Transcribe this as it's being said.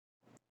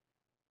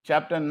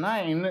Chapter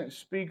 9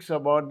 speaks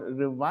about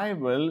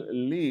revival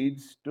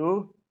leads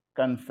to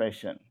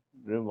confession.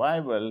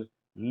 Revival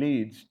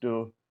leads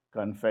to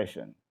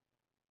confession.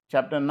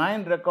 Chapter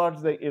 9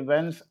 records the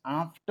events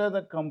after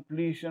the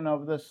completion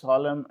of the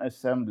solemn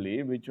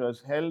assembly, which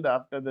was held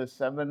after the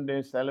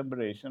 7-day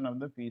celebration of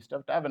the Feast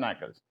of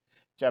Tabernacles.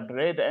 Chapter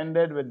 8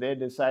 ended with they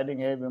deciding,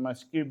 hey, we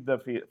must keep the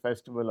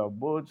Festival of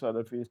Booths or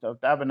the Feast of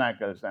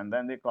Tabernacles, and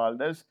then they called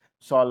this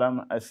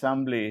solemn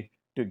assembly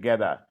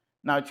together.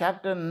 Now,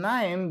 chapter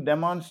 9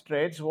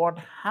 demonstrates what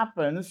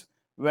happens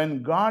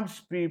when God's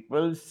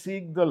people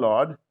seek the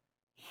Lord,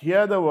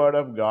 hear the word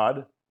of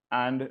God,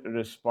 and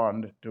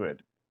respond to it.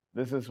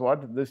 This is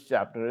what this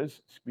chapter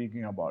is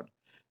speaking about.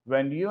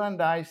 When you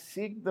and I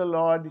seek the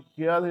Lord,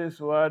 hear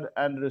His word,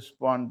 and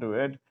respond to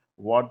it,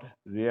 what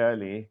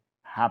really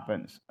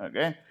happens?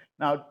 Okay.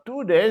 Now,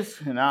 2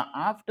 days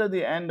after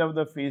the end of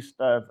the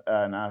feast of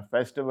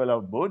festival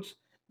of booths,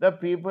 the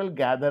people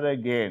gather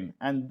again,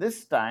 and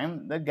this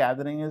time the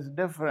gathering is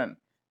different.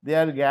 They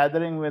are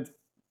gathering with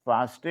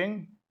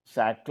fasting,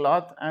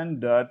 sackcloth, and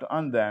dirt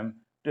on them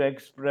to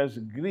express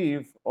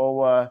grief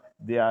over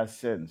their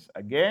sins.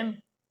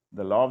 Again,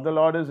 the law of the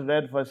Lord is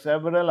read for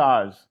several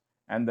hours,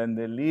 and then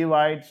the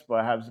Levites,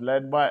 perhaps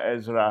led by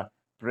Ezra,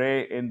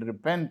 pray in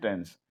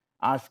repentance,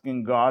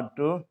 asking God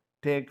to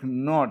take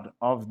note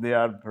of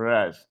their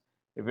prayers.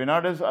 If you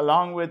notice,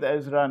 along with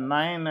Ezra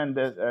 9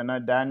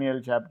 and Daniel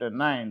chapter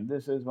 9,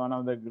 this is one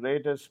of the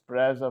greatest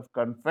prayers of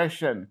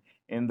confession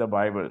in the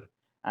Bible.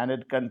 And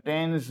it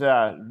contains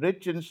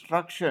rich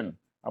instruction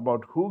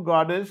about who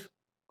God is,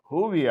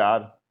 who we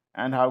are,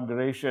 and how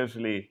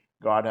graciously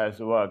God has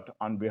worked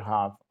on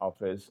behalf of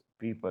His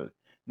people.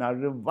 Now,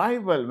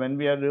 revival, when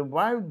we are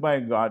revived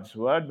by God's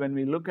word, when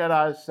we look at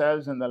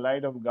ourselves in the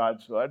light of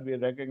God's word, we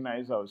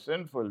recognize how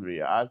sinful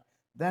we are,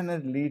 then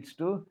it leads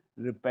to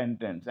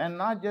repentance. And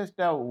not just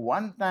a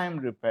one time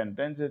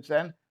repentance, it's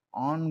an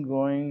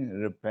ongoing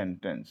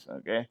repentance.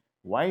 Okay?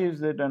 Why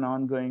is it an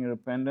ongoing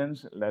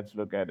repentance? Let's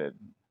look at it.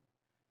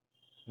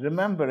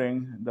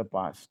 Remembering the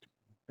past.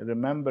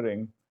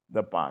 Remembering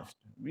the past.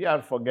 We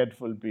are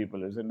forgetful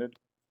people, isn't it?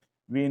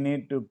 We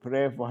need to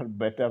pray for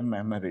better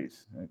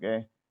memories.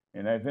 Okay,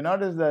 if you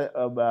notice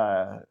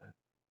the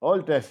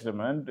Old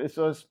Testament is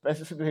so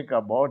specific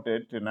about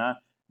it.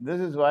 This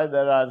is why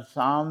there are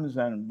psalms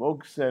and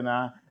books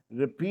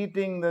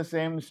repeating the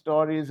same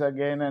stories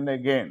again and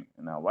again.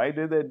 Why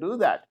do they do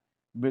that?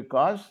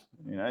 Because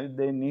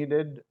they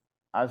needed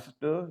us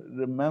to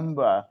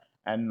remember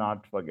and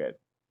not forget.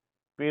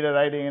 Peter,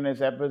 writing in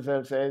his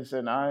epistle, says,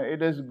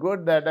 it is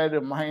good that I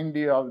remind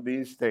you of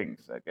these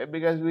things, okay?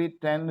 Because we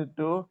tend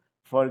to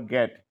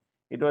forget.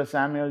 It was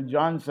Samuel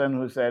Johnson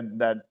who said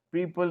that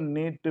people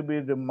need to be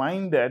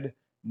reminded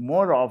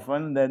more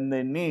often than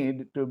they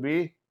need to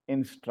be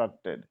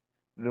instructed.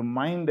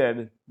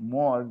 Reminded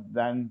more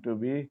than to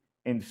be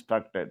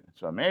instructed.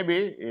 So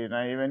maybe,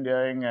 even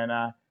during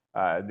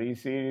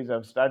these series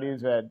of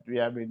studies that we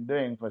have been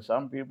doing, for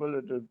some people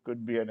it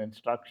could be an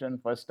instruction.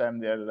 First time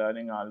they are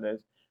learning all this.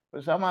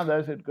 For some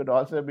others, it could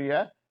also be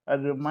a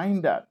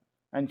reminder.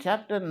 And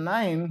chapter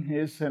 9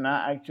 is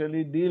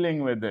actually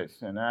dealing with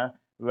this,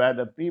 where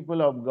the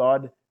people of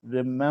God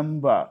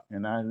remember.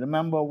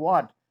 Remember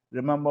what?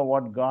 Remember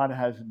what God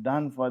has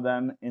done for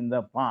them in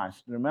the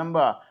past.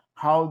 Remember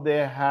how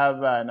they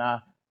have,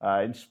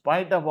 in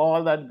spite of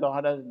all that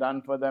God has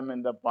done for them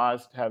in the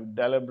past, have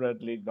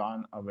deliberately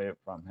gone away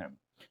from Him.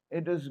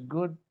 It is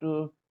good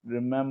to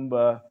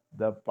remember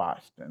the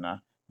past.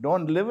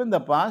 Don't live in the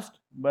past,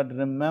 but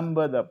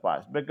remember the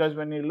past. Because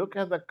when you look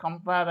at the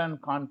compare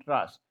and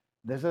contrast,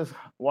 this is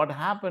what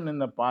happened in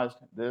the past,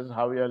 this is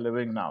how we are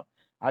living now.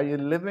 Are you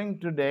living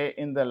today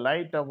in the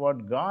light of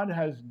what God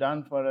has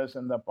done for us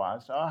in the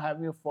past, or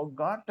have you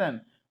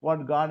forgotten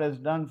what God has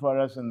done for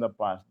us in the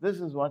past?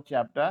 This is what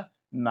chapter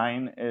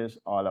 9 is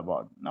all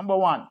about. Number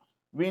one,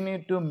 we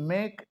need to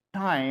make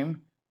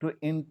time to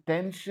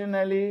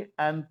intentionally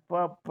and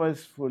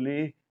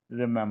purposefully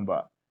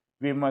remember.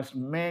 We must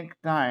make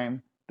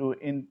time to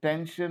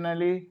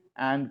intentionally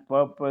and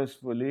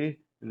purposefully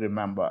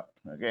remember.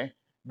 Okay,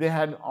 they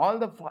had all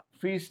the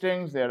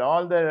feastings, they had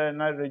all the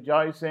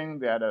rejoicing,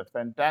 they had a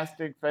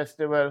fantastic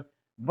festival,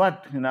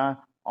 but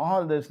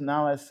all this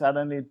now has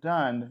suddenly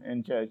turned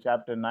in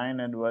chapter 9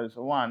 and verse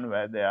 1,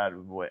 where they are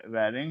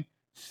wearing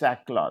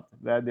sackcloth,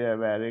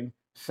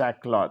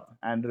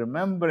 and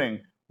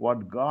remembering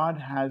what God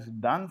has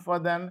done for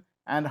them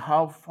and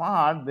how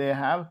far they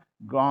have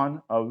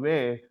gone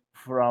away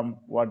from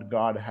what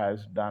God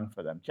has done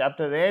for them.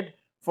 Chapter 8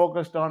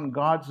 focused on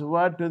God's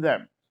word to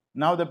them.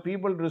 Now the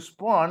people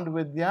respond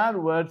with their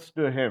words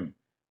to Him,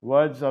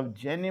 words of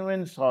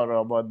genuine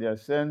sorrow about their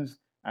sins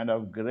and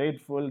of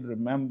grateful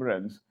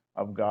remembrance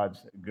of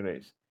God's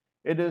grace.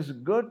 It is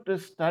good to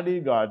study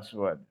God's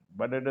word,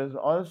 but it is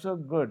also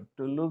good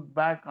to look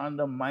back on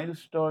the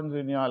milestones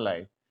in your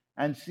life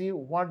and see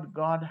what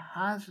God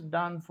has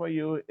done for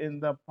you in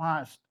the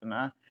past,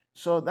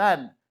 so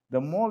that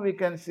the more we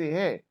can see,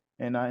 hey,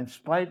 in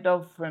spite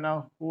of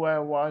who I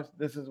was,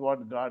 this is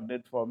what God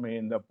did for me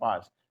in the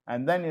past.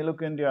 And then you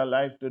look into your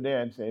life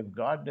today and say, if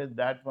God did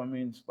that for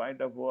me in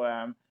spite of who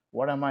I am,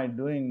 what am I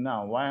doing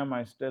now? Why am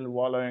I still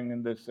wallowing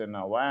in this sin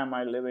now? Why am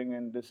I living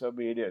in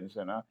disobedience?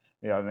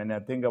 When I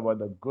think about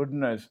the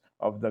goodness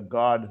of the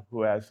God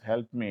who has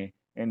helped me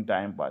in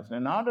time past.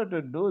 In order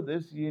to do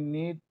this, you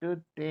need to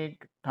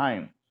take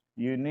time.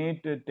 You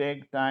need to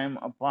take time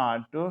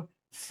apart to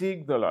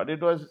seek the Lord.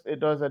 It was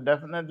a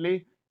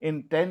definitely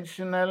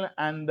intentional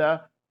and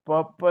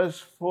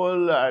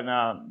purposeful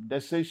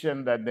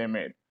decision that they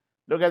made.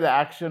 Look at the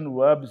action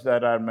verbs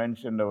that are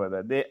mentioned over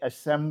there. They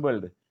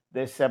assembled,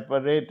 they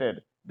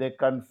separated, they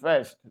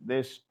confessed,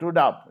 they stood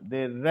up,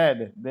 they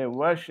read, they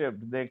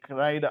worshipped, they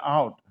cried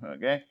out.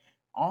 Okay,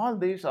 all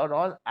these are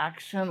all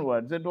action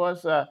words. It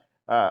was a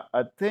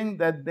thing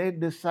that they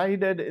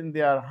decided in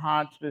their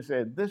hearts to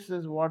say, this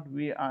is what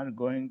we are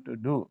going to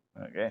do.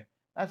 Okay,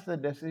 that's the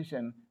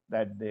decision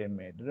that they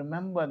made.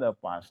 Remember the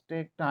past.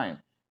 Take time.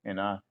 You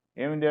know,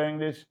 even during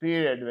this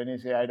period, when you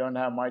say, I don't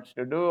have much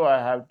to do, I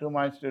have too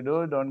much to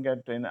do, don't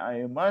get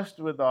immersed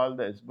with all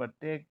this, but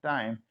take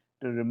time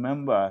to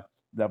remember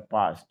the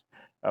past.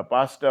 A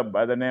pastor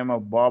by the name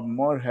of Bob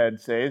Moorhead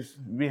says,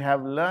 we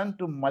have learned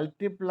to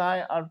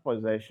multiply our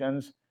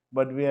possessions,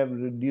 but we have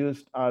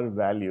reduced our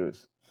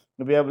values.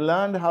 We have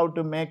learned how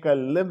to make a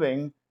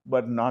living,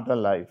 but not a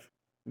life.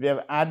 We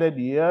have added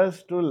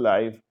years to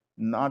life,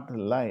 not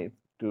life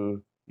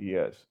to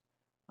years.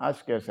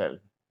 Ask yourself,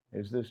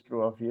 is this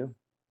true of you?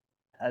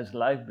 Has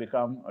life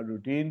become a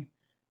routine?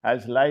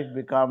 Has life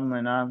become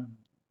a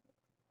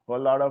whole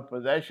lot of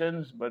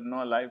possessions, but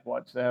no life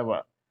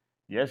whatsoever?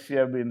 Yes, you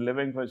have been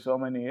living for so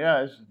many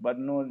years, but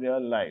no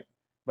real life.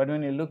 But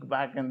when you look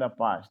back in the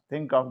past,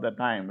 think of the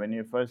time when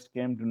you first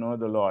came to know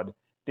the Lord.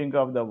 Think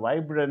of the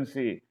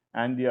vibrancy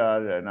and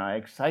your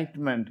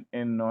excitement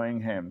in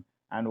knowing Him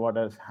and what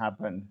has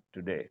happened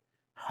today.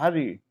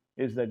 Hurry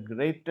is the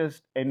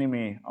greatest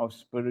enemy of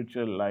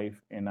spiritual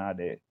life in our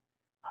day.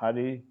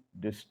 Hurry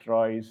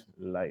destroys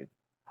life.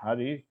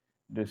 Hurry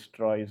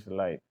destroys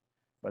life.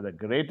 But the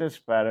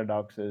greatest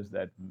paradox is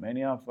that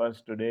many of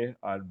us today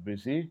are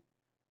busy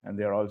and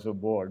they are also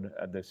bored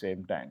at the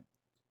same time.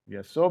 We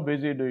are so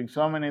busy doing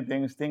so many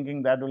things,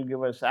 thinking that will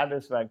give us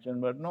satisfaction,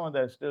 but no,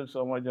 there's still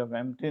so much of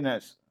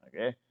emptiness.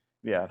 Okay,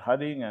 we are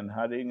hurrying and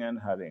hurrying and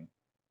hurrying.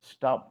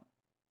 Stop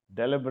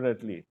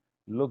deliberately,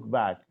 look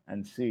back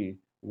and see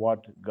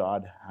what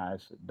God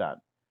has done.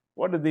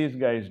 What do these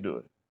guys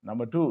do?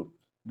 Number two,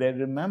 they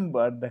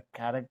remembered the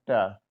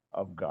character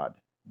of God.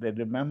 They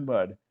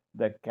remembered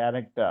the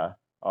character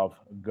of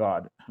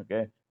God.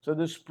 Okay, so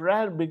this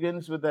prayer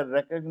begins with a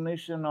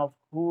recognition of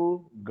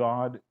who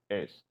God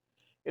is.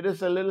 It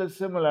is a little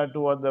similar to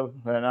what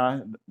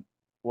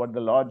the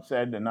Lord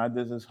said,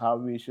 this is how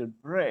we should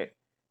pray.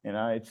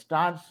 It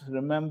starts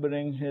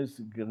remembering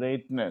His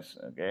greatness.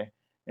 Okay,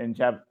 in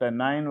chapter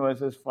 9,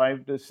 verses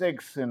 5 to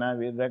 6,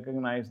 we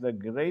recognize the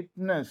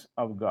greatness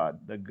of God,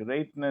 the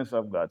greatness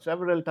of God.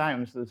 Several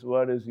times this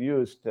word is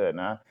used.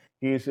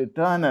 He is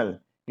eternal,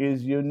 He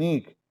is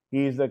unique,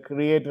 He is the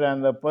creator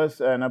and the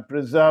person and a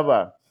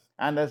preserver.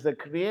 And as the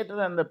creator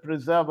and the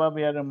preserver,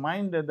 we are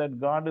reminded that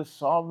God is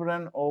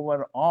sovereign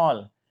over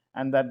all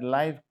and that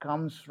life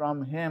comes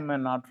from Him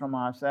and not from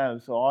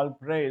ourselves. So all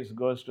praise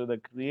goes to the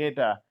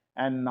creator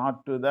and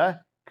not to the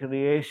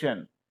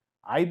creation.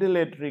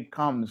 Idolatry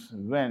comes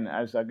when,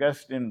 as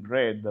Augustine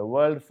prayed, the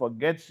world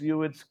forgets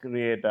you, its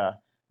creator,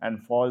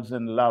 and falls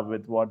in love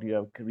with what you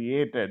have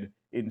created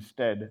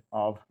instead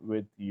of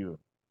with you.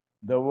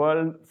 The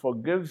world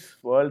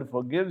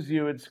forgives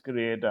you, its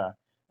creator,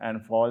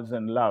 and falls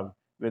in love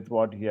with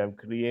what you have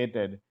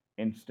created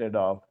instead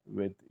of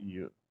with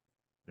you.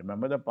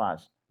 Remember the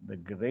past, the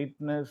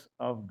greatness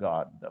of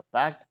God, the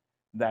fact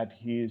that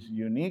He is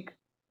unique,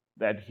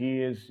 that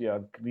He is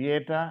your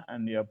creator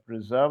and your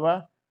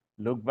preserver.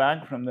 Look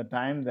back from the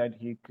time that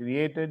He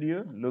created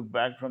you, look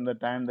back from the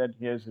time that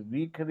He has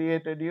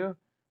recreated you.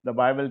 The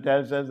Bible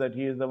tells us that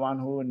He is the one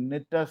who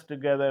knit us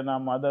together in our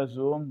mother's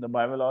womb. The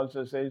Bible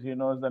also says He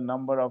knows the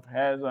number of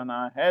hairs on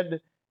our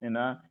head.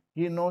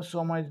 He knows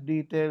so much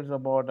details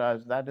about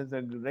us. That is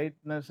the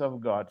greatness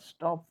of God.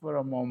 Stop for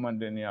a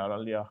moment in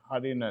all your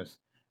hurriness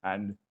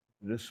and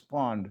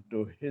respond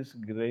to His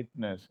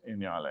greatness in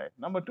your life.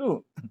 Number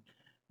two,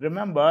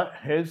 remember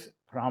His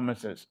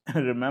promises.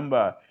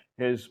 Remember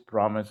His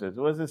promises.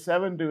 Verses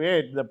 7 to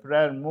 8, the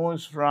prayer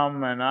moves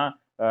from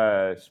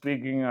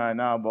speaking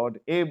now about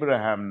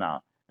Abraham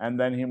now, and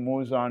then he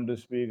moves on to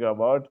speak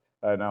about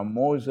now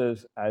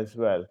Moses as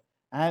well.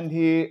 And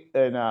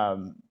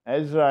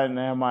Ezra and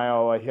Nehemiah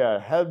over here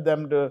help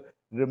them to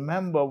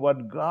remember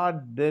what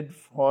God did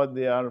for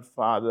their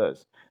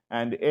fathers.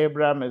 And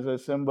Abraham is a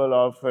symbol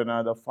of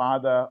the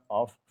father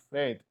of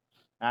faith.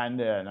 And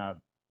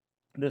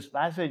this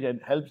passage,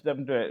 it helps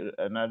them to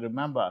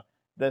remember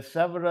the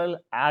several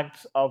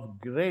acts of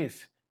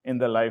grace in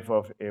the life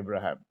of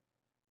Abraham.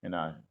 You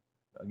know,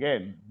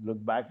 Again,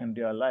 look back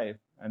into your life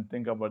and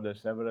think about the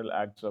several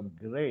acts of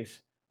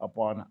grace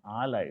upon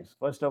our lives.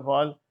 First of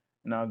all,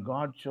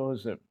 God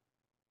chose him.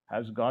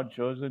 Has God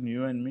chosen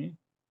you and me?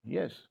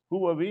 Yes.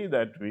 Who are we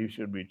that we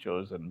should be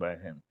chosen by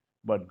Him?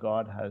 but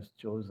God has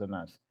chosen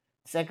us.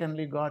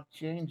 Secondly, God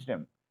changed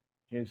him.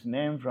 His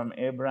name from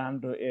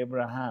Abraham to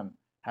Abraham.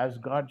 Has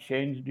God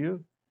changed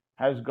you?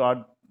 Has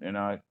God,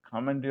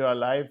 come into your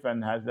life,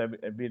 and has there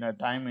been a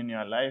time in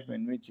your life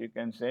in which you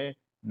can say,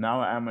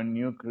 now I'm a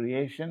new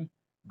creation?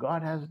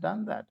 God has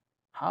done that.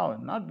 How?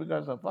 Not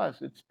because of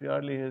us, it's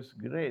purely His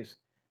grace.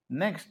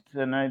 Next,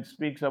 it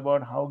speaks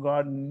about how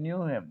God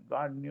knew him.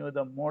 God knew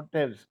the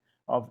motives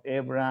of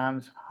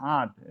Abraham's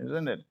heart,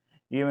 isn't it?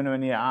 Even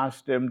when he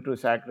asked him to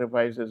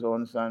sacrifice his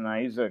own son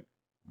Isaac,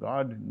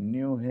 God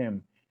knew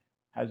him.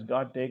 Has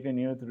God taken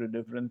you through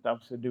different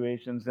tough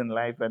situations in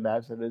life, and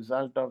as a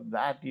result of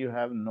that, you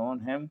have known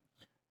him?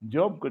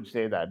 Job could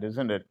say that,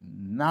 isn't it?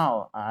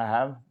 Now I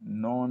have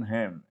known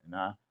him.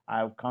 I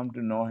have come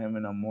to know him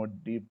in a more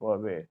deeper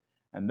way.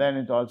 And then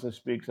it also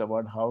speaks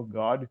about how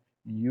God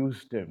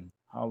used him,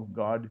 how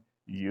God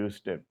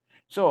used him.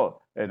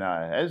 So,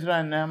 Ezra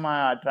and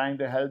Nehemiah are trying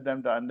to help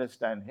them to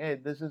understand, hey,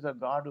 this is a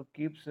God who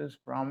keeps his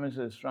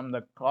promises from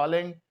the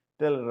calling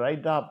till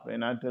right up,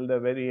 till the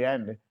very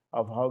end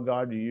of how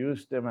God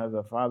used him as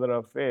a father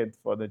of faith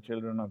for the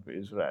children of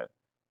Israel.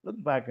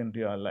 Look back into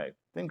your life.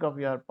 Think of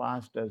your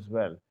past as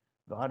well.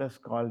 God has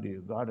called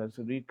you. God has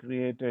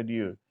recreated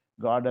you.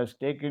 God has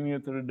taken you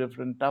through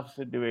different tough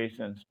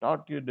situations,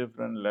 taught you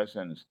different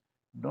lessons.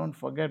 Don't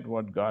forget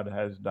what God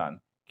has done.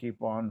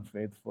 Keep on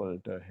faithful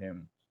to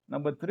Him.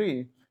 Number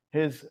three,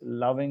 His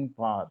loving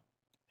power.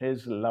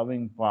 His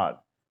loving power.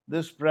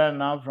 This prayer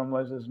now from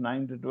verses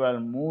 9 to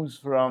 12 moves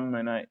from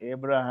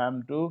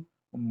Abraham to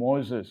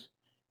Moses.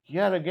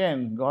 Here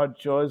again, God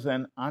chose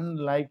an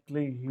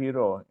unlikely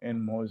hero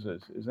in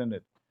Moses, isn't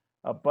it?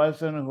 A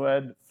person who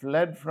had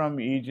fled from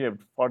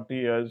Egypt 40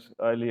 years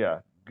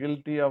earlier,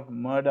 guilty of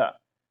murder.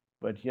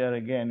 But here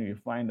again, we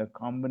find a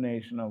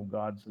combination of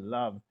God's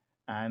love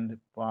and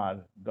power,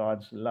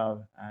 God's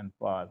love and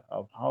power,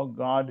 of how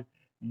God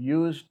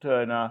used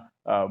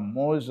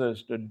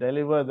Moses to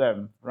deliver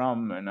them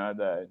from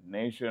the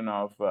nation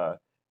of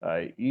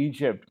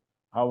Egypt,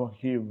 how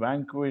he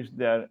vanquished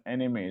their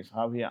enemies,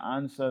 how he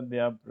answered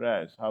their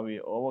prayers, how he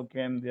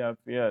overcame their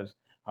fears,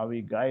 how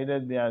he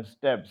guided their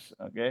steps.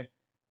 Okay,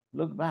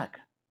 look back.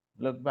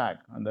 Look back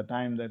on the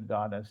time that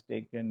God has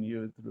taken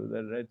you through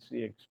the Red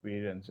Sea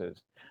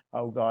experiences,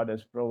 how God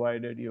has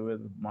provided you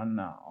with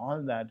manna.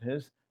 All that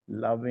is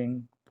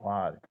loving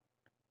power.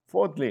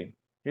 Fourthly,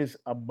 his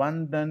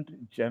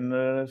abundant,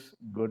 generous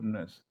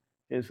goodness.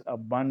 His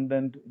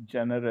abundant,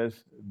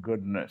 generous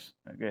goodness.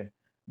 Okay.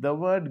 The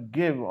word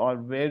give or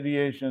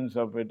variations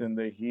of it in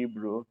the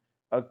Hebrew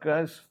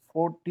occurs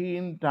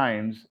 14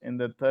 times in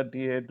the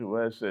 38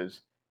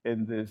 verses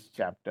in this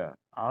chapter.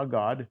 Our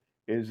God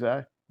is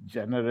a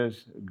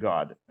generous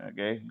God.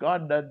 Okay.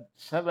 God did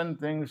 7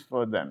 things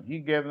for them. He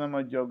gave them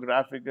a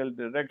geographical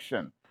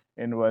direction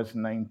in verse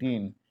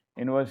 19.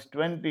 In verse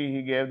 20,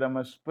 he gave them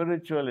a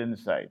spiritual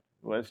insight.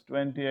 Verse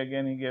 20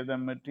 again, he gave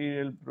them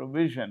material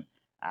provision,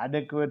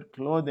 adequate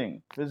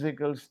clothing,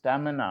 physical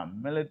stamina,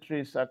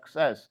 military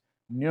success,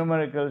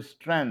 numerical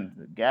strength,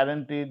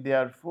 guaranteed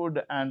their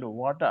food and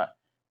water.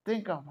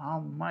 Think of how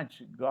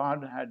much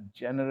God had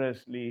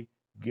generously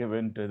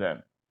given to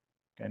them.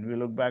 Can we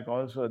look back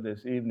also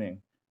this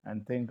evening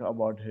and think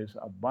about His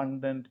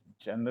abundant,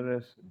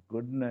 generous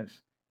goodness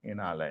in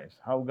our lives?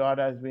 How God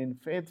has been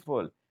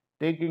faithful,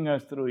 taking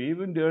us through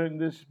even during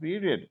this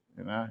period.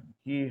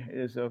 He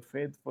is a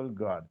faithful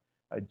God,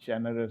 a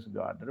generous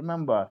God.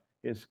 Remember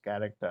His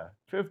character.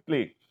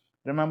 Fifthly,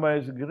 remember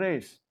His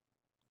grace.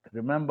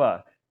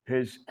 Remember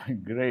His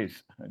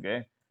grace.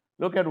 Okay,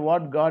 look at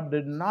what God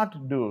did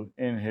not do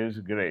in His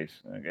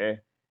grace. Okay,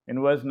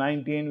 in verse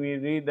 19 we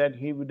read that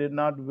He did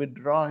not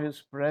withdraw His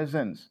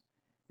presence.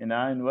 In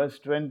verse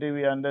 20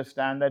 we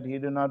understand that He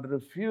did not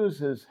refuse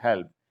His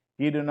help.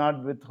 He did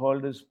not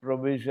withhold His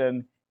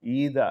provision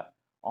either.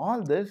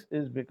 All this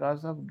is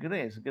because of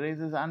grace. Grace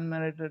is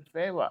unmerited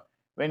favor.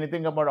 When you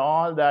think about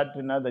all that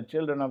the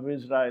children of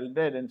Israel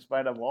did, in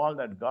spite of all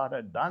that God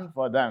had done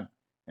for them,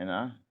 you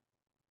know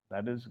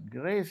that is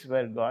grace,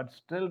 where God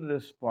still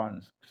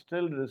responds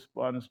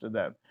to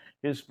them.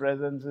 His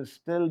presence is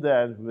still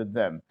there with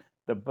them.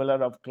 The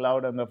pillar of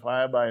cloud and the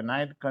fire by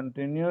night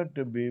continued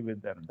to be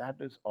with them. That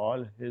is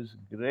all His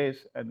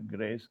grace and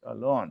grace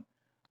alone.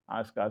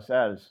 Ask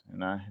ourselves,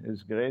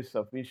 is grace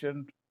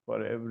sufficient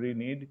for every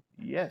need?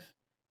 Yes,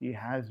 He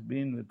has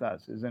been with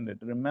us, isn't it?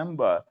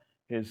 Remember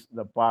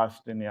the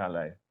past in your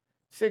life.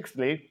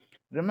 Sixthly,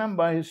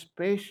 remember His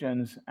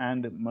patience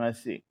and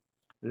mercy.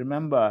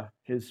 Remember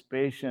His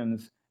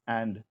patience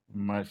and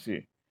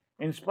mercy.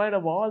 In spite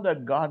of all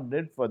that God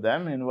did for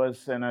them, in verse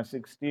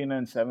 16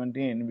 and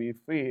 17,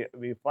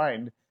 we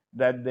find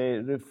that they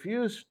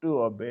refused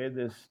to obey.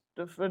 They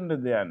stiffened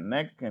their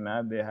neck.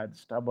 They had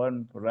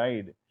stubborn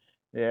pride.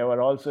 They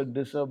were also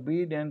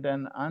disobedient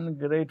and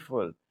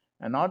ungrateful.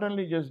 And not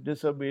only just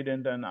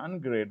disobedient and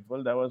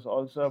ungrateful, there was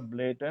also a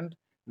blatant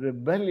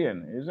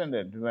rebellion, isn't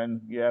it?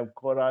 When you have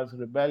Korah's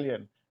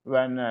rebellion,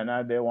 when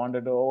they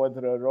wanted to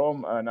overthrow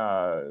Rome and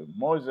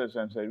Moses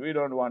and said, we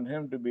don't want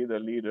him to be the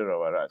leader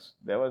over us.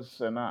 There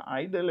was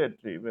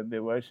idolatry when they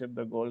worshipped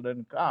the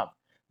golden calf.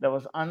 There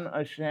was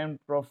unashamed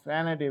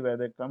profanity where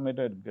they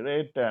committed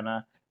great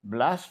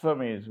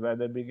blasphemies, where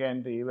they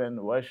began to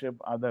even worship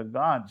other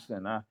gods.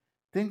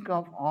 Think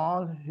of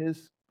all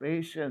his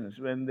patience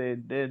when they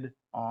did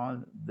all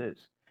this.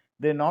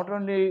 They not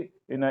only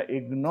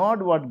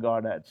ignored what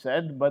God had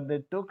said, but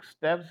they took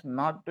steps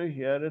not to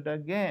hear it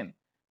again,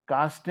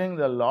 casting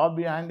the law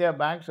behind their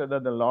back so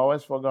that the law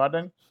was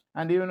forgotten.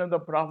 And even if the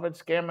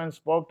prophets came and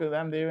spoke to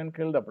them, they even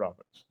killed the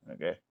prophets.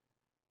 Okay.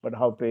 But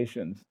how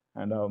patient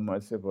and how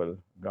merciful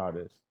God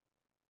is.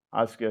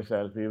 Ask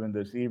yourself even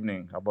this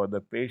evening about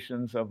the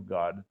patience of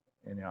God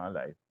in your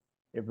life.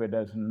 If it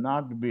has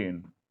not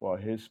been for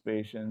his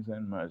patience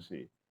and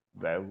mercy,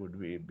 where would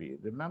we be?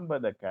 Remember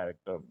the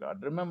character of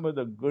God. Remember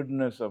the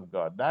goodness of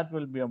God. That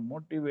will be a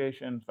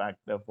motivation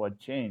factor for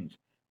change.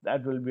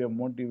 That will be a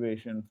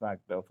motivation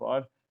factor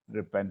for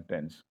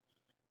repentance.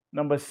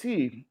 Number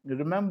C,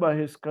 remember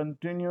his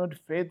continued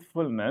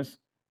faithfulness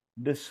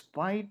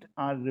despite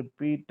our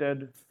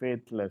repeated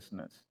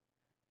faithlessness.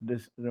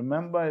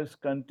 Remember his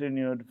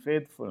continued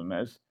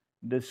faithfulness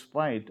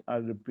despite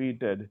our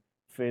repeated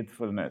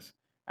faithfulness.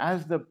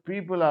 As the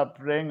people are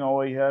praying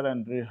over here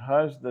and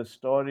rehearse the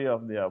story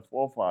of their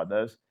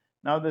forefathers,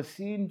 now the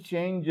scene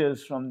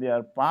changes from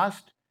their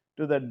past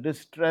to the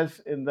distress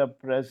in the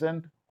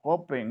present,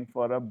 hoping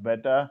for a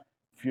better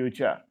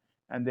future.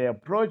 And they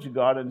approach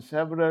God in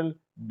several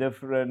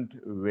different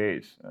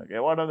ways. Okay,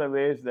 what are the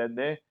ways that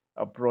they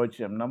approach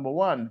Him? Number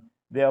one,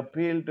 they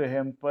appeal to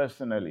Him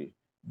personally.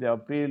 They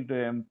appeal to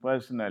Him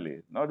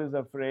personally. Notice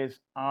the phrase,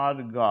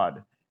 our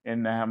God,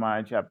 in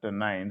Nehemiah chapter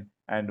 9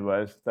 and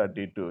verse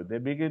 32. They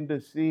begin to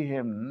see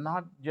Him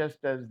not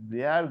just as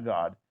their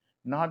God,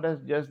 not as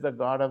just the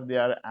God of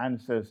their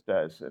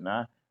ancestors,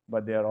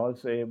 but they are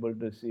also able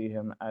to see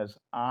Him as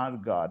our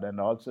God and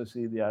also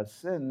see their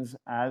sins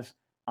as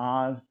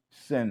our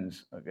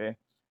sins. Okay,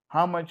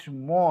 how much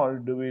more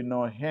do we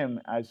know Him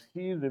as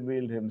He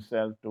revealed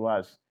Himself to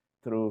us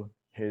through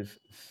His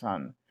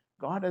Son?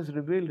 God has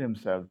revealed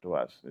Himself to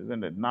us,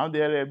 isn't it? Now they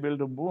are able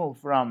to move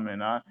from,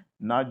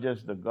 not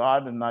just the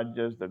God and not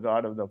just the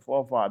God of the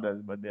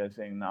forefathers, but they are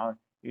saying now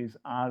He's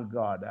our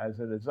God. As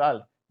a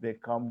result, they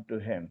come to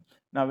Him.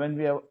 Now, when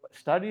we have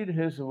studied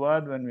His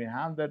Word, when we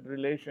have that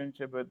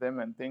relationship with Him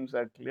and things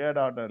are cleared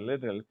out a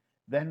little,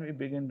 then we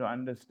begin to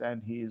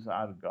understand He is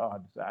our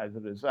God. So, as a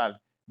result,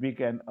 we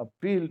can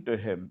appeal to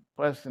Him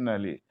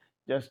personally,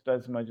 just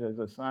as much as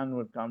a son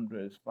would come to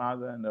his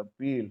father and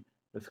appeal.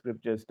 The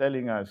scripture is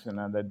telling us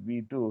that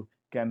we too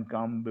can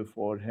come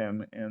before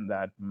Him in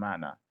that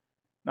manner.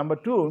 Number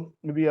two,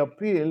 we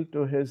appeal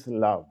to His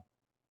love.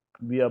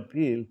 We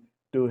appeal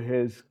to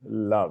His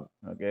love.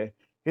 Okay,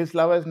 His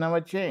love has never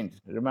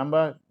changed.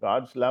 Remember,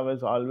 God's love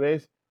is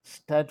always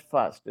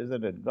steadfast,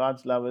 isn't it?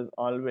 God's love is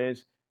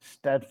always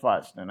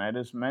steadfast. And I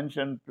just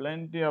mentioned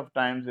plenty of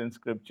times in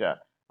Scripture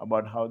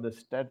about how the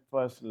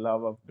steadfast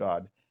love of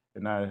God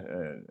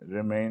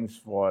remains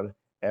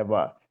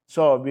forever.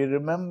 So we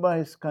remember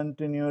His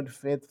continued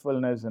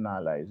faithfulness in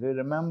our lives. We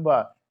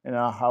remember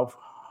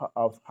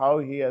how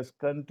He has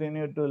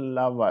continued to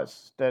love us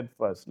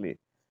steadfastly.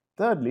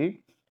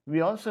 Thirdly,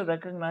 we also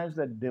recognize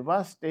the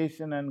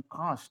devastation and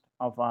cost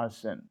of our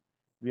sin.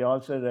 We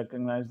also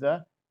recognize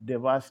the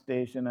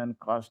devastation and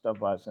cost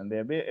of our sin.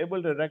 They'll be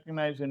able to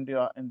recognize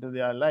into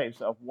their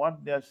lives of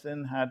what their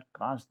sin had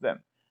cost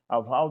them,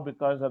 of how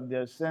because of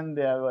their sin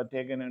they were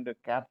taken into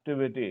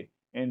captivity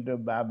into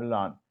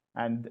Babylon,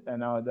 and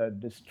the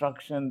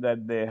destruction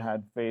that they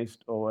had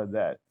faced over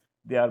there.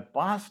 Their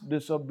past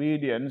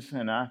disobedience,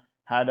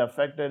 had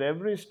affected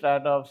every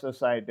strata of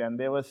society, and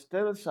they were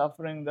still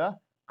suffering the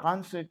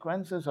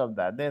consequences of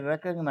that. They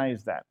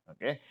recognize that.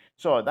 Okay,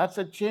 so that's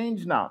a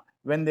change now.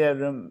 When they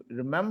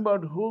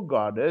remembered who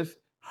God is,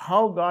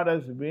 how God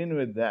has been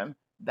with them,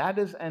 that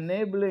is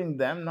enabling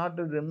them not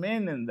to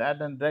remain in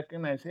that and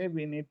recognize, hey,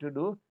 we need to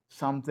do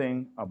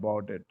something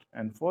about it.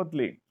 And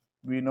fourthly,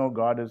 we know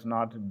God is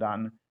not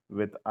done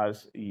with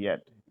us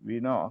yet. We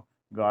know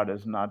God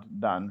is not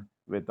done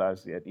with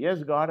us yet.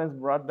 Yes, God has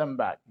brought them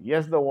back.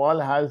 Yes, the wall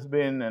has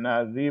been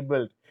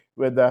rebuilt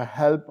with the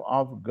help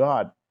of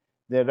God.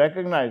 They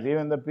recognize,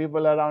 even the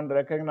people around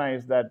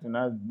recognize that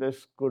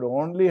this could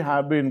only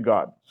have been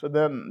God. So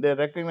then they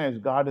recognize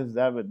God is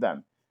there with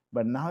them.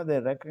 But now they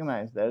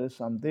recognize there is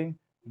something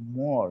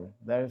more.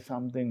 There is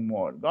something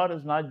more. God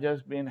has not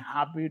just been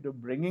happy to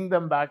bringing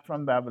them back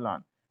from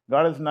Babylon.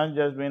 God has not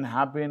just been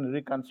happy in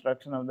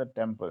reconstruction of the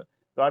temple.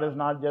 God has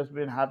not just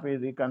been happy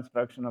in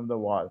reconstruction of the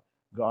wall.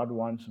 God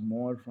wants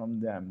more from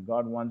them.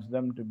 God wants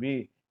them to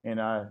be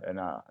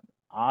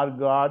our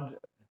God,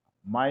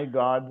 my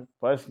God,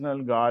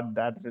 personal God,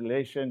 that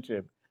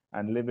relationship,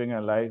 and living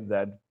a life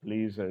that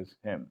pleases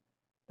Him.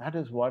 That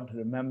is what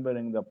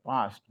remembering the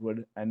past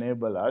would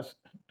enable us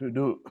to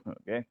do.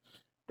 Okay,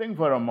 think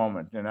for a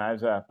moment,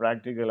 as a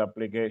practical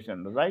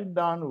application. Write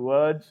down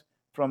words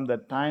from the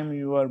time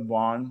you were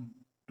born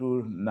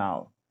to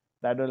now.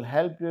 that will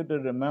help you to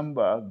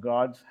remember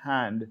God's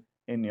hand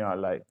in your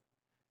life.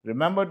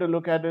 Remember to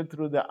look at it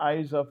through the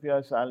eyes of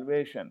your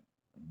salvation.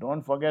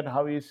 Don't forget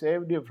how He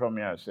saved you from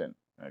your sin.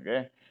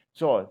 Okay?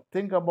 So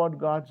think about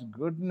God's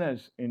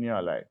goodness in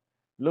your life.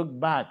 Look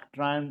back,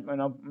 try and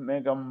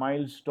make a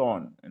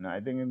milestone. I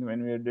think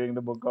when we were doing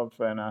the book of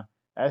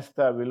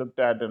Esther, we looked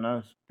at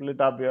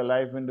split up your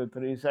life into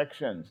three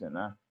sections.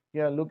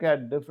 Here, look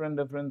at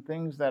different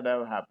things that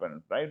have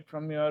happened right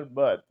from your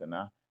birth.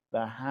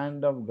 The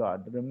hand of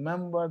God.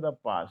 Remember the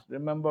past.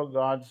 Remember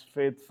God's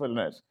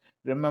faithfulness.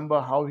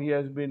 Remember how He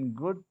has been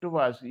good to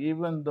us,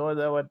 even though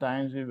there were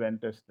times we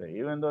went astray,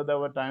 even though there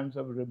were times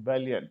of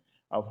rebellion,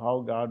 of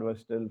how God was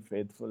still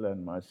faithful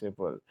and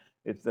merciful.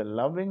 It's the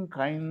loving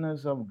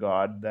kindness of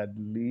God that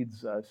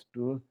leads us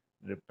to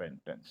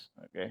repentance.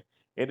 Okay?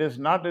 It is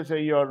not to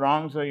say you're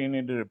wrong, so you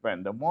need to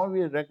repent. The more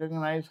we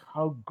recognize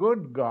how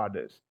good God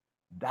is,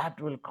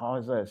 that will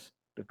cause us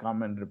to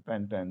come in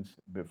repentance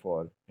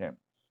before Him.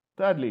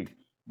 Thirdly,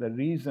 the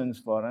reasons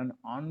for an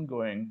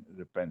ongoing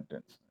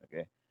repentance.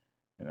 Okay,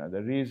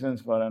 the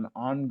reasons for an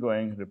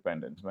ongoing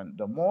repentance. When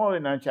the more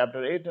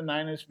chapter 8 and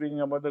 9 is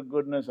speaking about the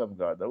goodness of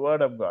God, the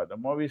word of God, the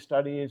more we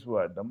study His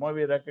word, the more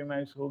we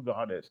recognize who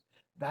God is,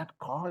 that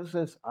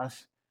causes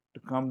us to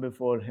come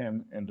before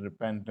Him in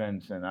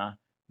repentance,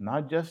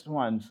 not just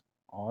once,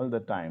 all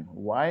the time.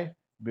 Why?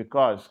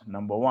 Because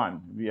number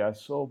one, we are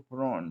so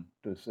prone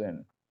to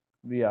sin.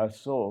 We are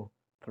so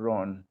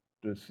prone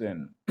to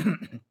sin.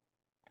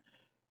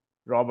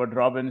 Robert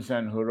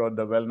Robinson, who wrote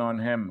the well known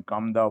hymn,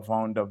 Come Thou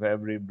Fount of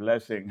Every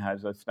Blessing,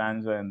 has a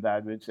stanza in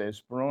that which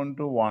says, Prone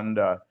to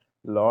wander,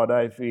 Lord,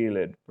 I feel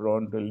it,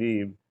 prone to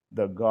leave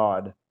the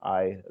God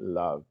I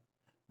love.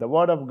 The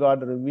Word of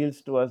God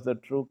reveals to us the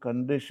true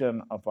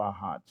condition of our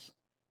hearts.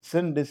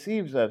 Sin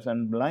deceives us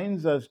and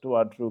blinds us to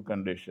our true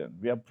condition.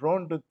 We are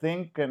prone to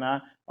think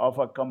of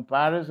a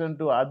comparison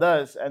to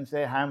others and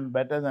say, I'm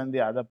better than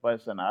the other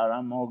person, or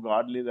I'm more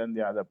godly than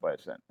the other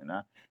person.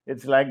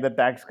 It's like the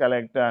tax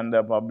collector and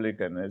the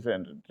publican,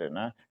 isn't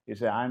it? You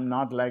say, I'm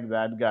not like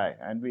that guy,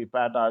 and we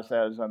pat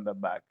ourselves on the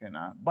back.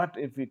 But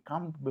if we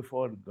come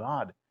before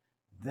God,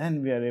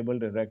 then we are able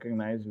to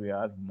recognize we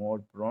are more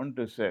prone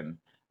to sin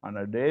on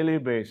a daily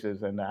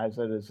basis, and as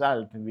a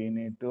result, we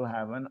need to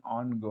have an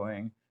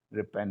ongoing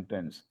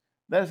repentance.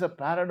 There's a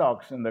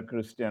paradox in the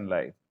Christian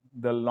life.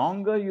 The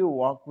longer you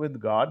walk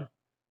with God,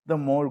 the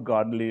more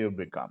godly you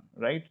become,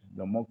 right?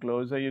 The more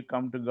closer you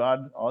come to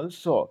God,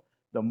 also,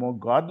 the more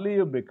godly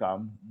you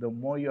become, the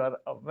more you are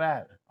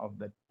aware of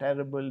the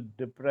terrible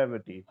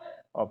depravity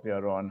of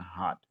your own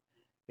heart.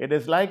 It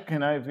is like,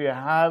 if you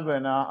have a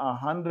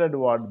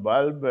 100-watt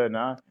bulb,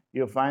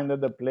 you find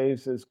that the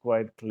place is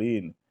quite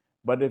clean.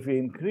 But if you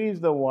increase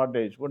the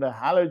wattage, put a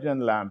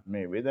halogen lamp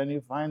maybe, then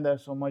you find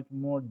there's so much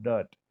more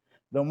dirt.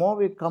 The more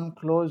we come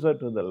closer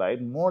to the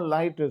light, more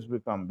light has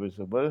become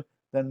visible,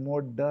 then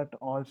more dirt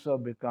also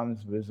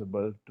becomes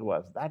visible to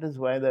us. That is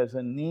why there's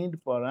a need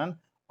for an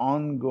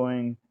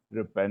ongoing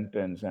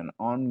repentance and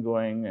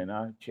ongoing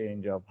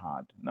change of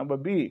heart. Number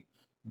B,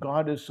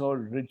 God is so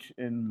rich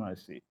in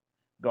mercy.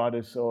 God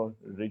is so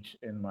rich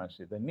in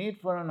mercy. The need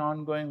for an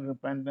ongoing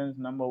repentance,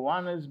 number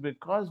one, is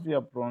because we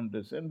are prone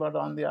to sin, but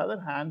on the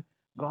other hand,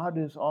 God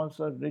is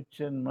also rich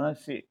in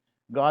mercy.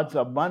 God's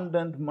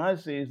abundant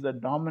mercy is the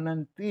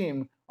dominant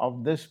theme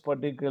of this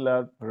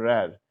particular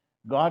prayer.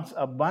 God's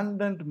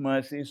abundant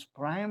mercy is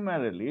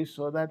primarily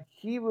so that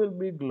He will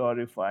be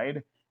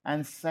glorified,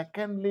 and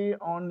secondly,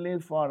 only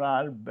for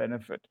our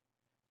benefit.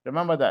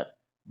 Remember that.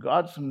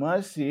 God's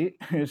mercy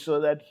is so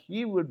that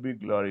He would be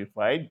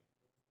glorified,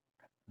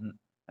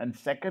 and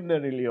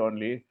secondarily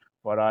only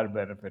for our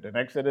benefit. In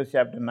Exodus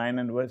chapter 9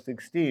 and verse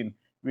 16,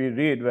 we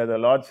read where the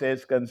Lord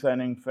says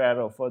concerning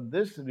Pharaoh, For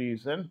this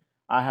reason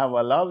I have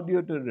allowed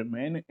you to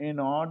remain in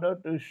order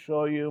to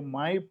show you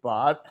my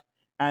path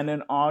and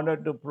in order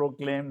to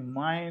proclaim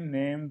my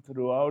name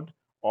throughout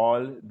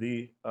all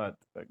the earth.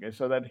 Okay,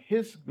 so that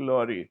His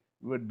glory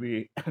would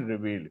be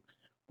revealed.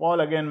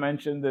 Paul again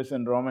mentioned this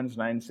in Romans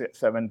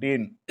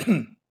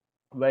 9:17,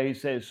 where he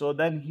says, So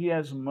then He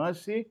has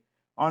mercy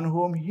on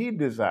whom He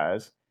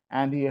desires,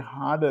 and He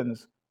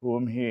hardens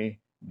whom He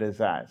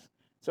desires.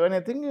 So when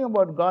you're thinking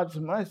about God's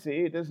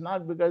mercy, it is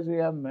not because we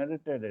have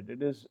merited it.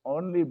 It is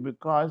only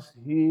because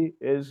He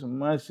is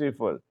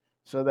merciful,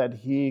 so that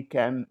He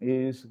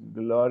is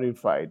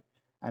glorified.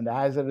 And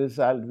as a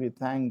result, we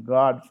thank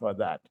God for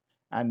that.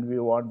 And we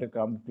want to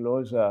come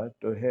closer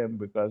to Him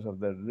because of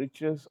the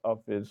riches of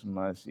His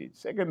mercy.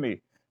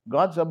 Secondly,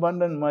 God's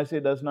abundant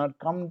mercy does not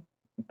come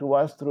to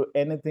us through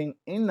anything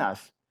in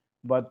us,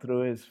 but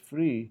through His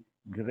free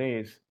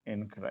grace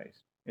in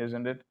Christ.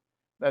 Isn't it?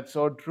 That's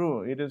so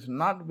true. It is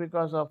not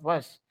because of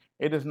us.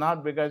 It is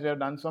not because you have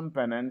done some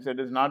penance. It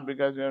is not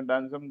because you have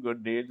done some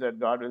good deeds that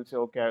God will say,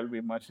 okay, I'll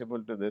be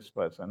merciful to this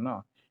person.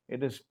 No,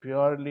 it is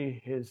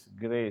purely His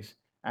grace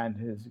and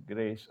His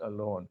grace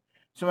alone.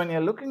 So when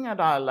you're looking at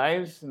our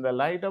lives in the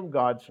light of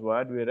God's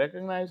word, we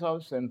recognize how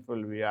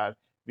sinful we are.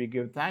 We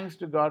give thanks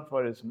to God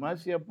for His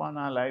mercy upon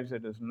our lives.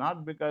 It is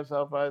not because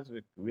of us.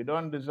 We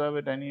don't deserve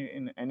it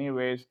in any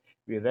ways.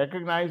 We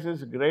recognize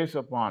His grace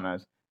upon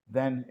us.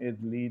 Then it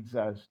leads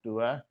us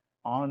to a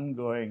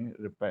ongoing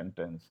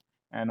repentance.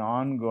 An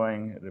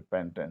ongoing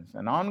repentance.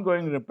 An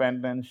ongoing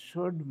repentance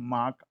should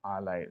mark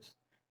our lives.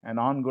 An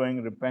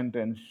ongoing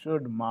repentance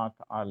should mark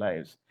our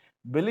lives.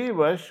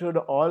 Believers should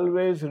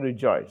always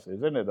rejoice,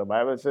 isn't it? The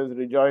Bible says,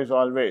 rejoice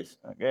always.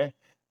 Okay?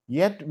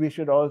 Yet we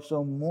should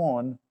also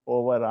mourn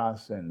over our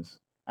sins.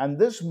 And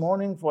this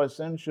mourning for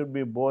sin should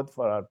be both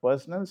for our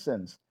personal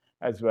sins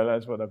as well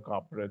as for the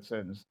corporate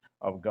sins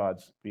of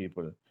God's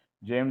people.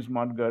 James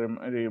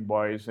Montgomery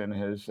Boyce, in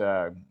his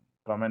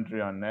commentary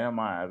on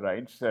Nehemiah,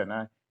 writes,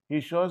 and he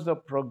shows the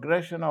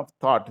progression of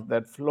thought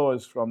that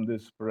flows from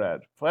this prayer.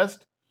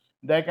 First,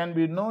 there can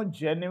be no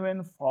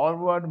genuine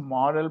forward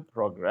moral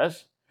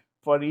progress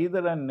for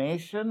either a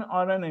nation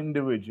or an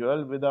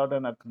individual without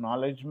an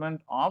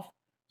acknowledgement of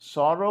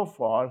sorrow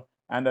for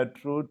and a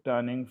true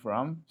turning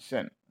from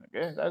sin.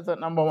 Okay, that's the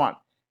number one.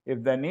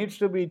 If there needs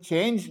to be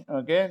change,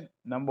 okay,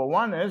 number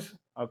one is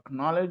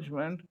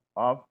acknowledgement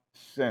of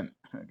sin.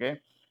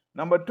 Okay,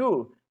 number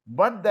two,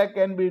 but there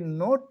can be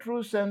no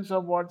true sense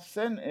of what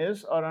sin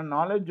is or a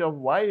knowledge of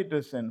why it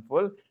is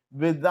sinful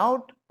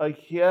without a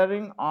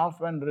hearing of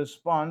and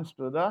response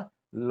to the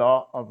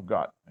law of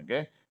God.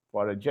 Okay,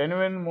 for a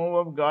genuine move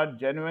of God,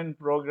 genuine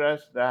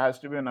progress, there has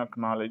to be an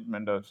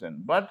acknowledgement of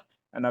sin. But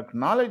an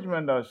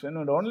acknowledgement of sin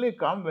would only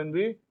come when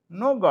we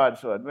know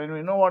God's word, when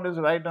we know what is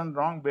right and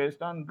wrong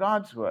based on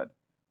God's word.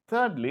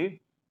 Thirdly,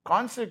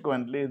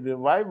 consequently,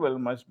 revival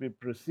must be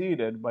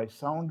preceded by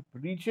sound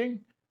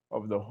preaching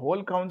of the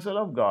whole counsel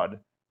of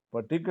God,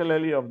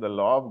 particularly of the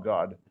law of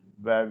God,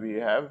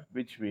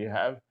 which we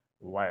have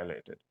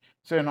violated.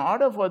 So, in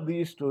order for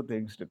these two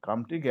things to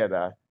come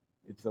together,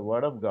 it's the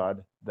word of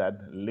God that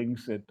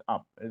links it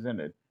up, isn't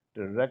it?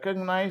 To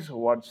recognize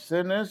what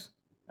sin is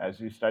as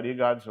we study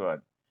God's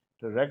word,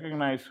 to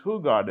recognize who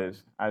God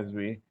is as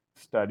we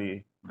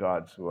study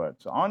God's word.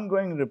 So,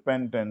 ongoing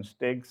repentance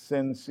takes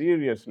sin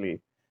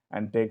seriously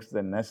and takes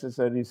the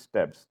necessary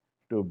steps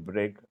to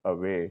break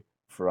away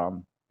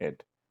from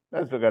it.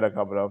 Let's look at a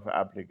couple of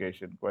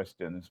application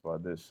questions for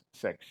this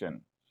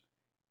section.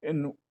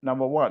 In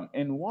number one,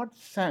 in what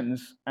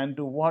sense and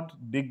to what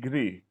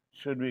degree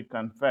should we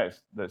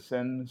confess the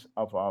sins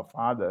of our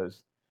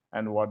fathers,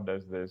 and what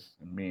does this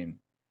mean?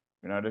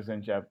 You notice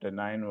in chapter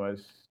 9,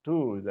 verse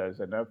 2, there's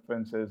an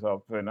emphasis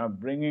of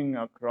bringing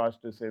across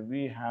to say,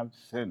 we have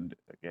sinned.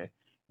 Okay.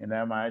 In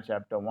Nehemiah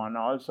chapter 1,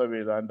 also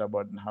we learned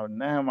about how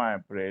Nehemiah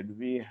prayed,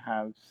 we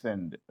have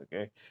sinned.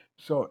 Okay.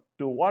 So,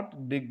 to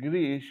what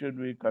degree should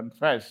we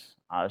confess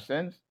our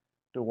sins?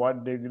 To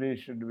what degree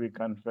should we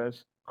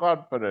confess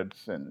corporate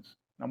sins?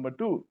 Number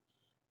two,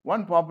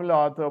 one popular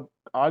author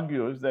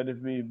argues that if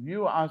we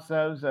view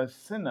ourselves as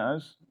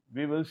sinners,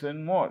 we will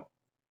sin more.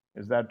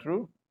 Is that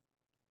true?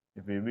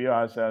 If we view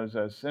ourselves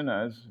as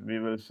sinners, we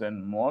will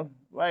sin more.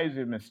 Why is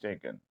he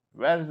mistaken?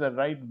 Where is the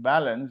right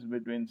balance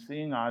between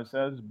seeing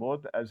ourselves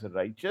both as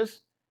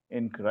righteous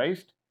in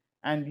Christ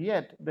and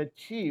yet the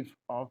chief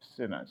of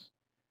sinners?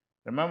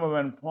 Remember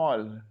when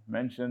Paul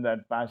mentioned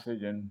that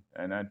passage in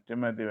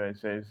Timothy where he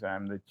says, I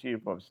am the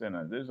chief of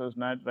sinners. This was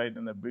not right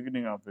in the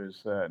beginning of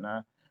his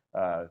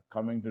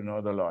coming to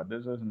know the Lord.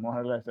 This was more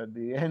or less at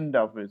the end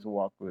of his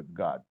walk with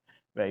God,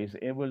 where he's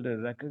able to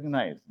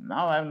recognize,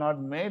 now I've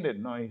not made it.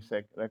 No, he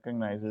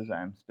recognizes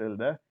I'm still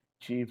the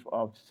chief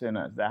of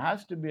sinners. There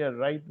has to be a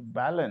right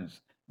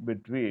balance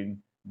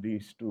between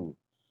these two.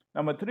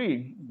 Number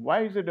three,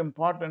 why is it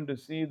important to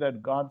see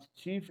that God's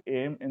chief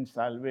aim in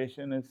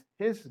salvation is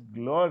His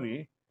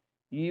glory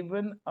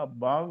even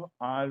above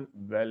our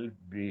well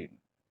being?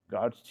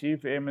 God's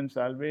chief aim in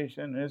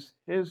salvation is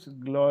His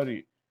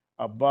glory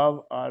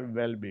above our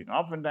well being.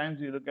 Oftentimes,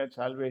 we look at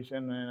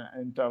salvation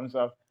in terms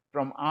of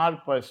from our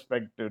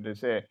perspective to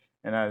say,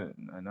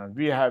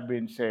 we have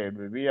been saved,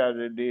 we are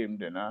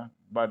redeemed,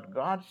 but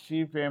God's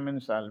chief aim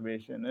in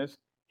salvation is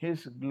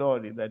His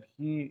glory, that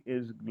He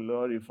is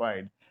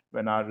glorified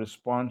when our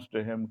response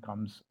to Him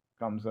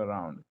comes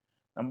around.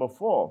 Number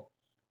four,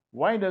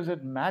 why does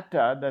it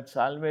matter that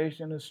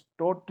salvation is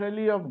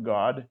totally of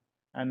God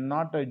and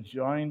not a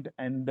joint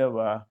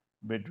endeavor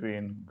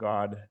between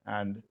God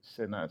and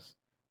sinners?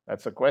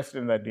 That's a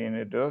question that you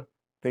need to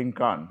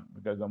think on,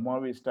 because the more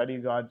we study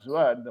God's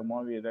word, the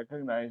more we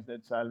recognize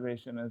that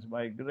salvation is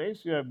by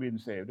grace you have been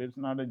saved. It's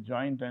not a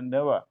joint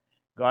endeavor.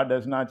 God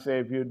does not say,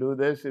 if you do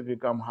this, if you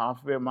come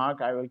halfway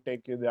mark, I will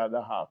take you the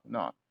other half.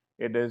 No,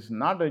 it is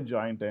not a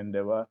joint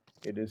endeavor.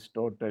 It is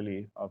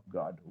totally of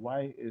God.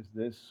 Why is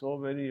this so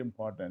very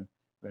important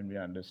when we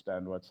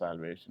understand what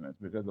salvation is?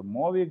 Because the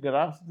more we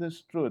grasp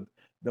this truth,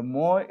 the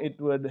more it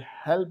would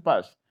help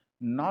us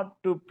not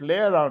to play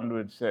around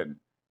with sin,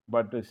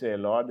 but to say,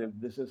 Lord, if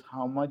this is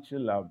how much you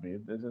love me,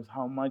 if this is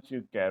how much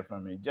you care for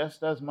me,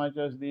 just as much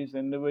as these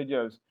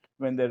individuals,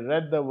 when they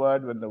read the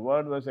word, when the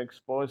word was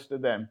exposed to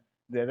them,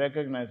 they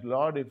recognized,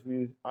 Lord, if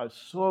you are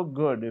so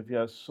good, if you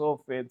are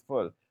so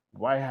faithful,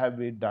 why have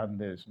we done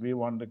this? We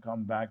want to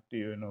come back to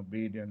you in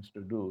obedience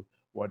to do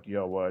what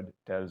your word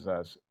tells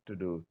us to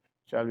do.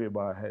 Shall we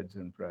bow our heads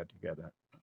in prayer together?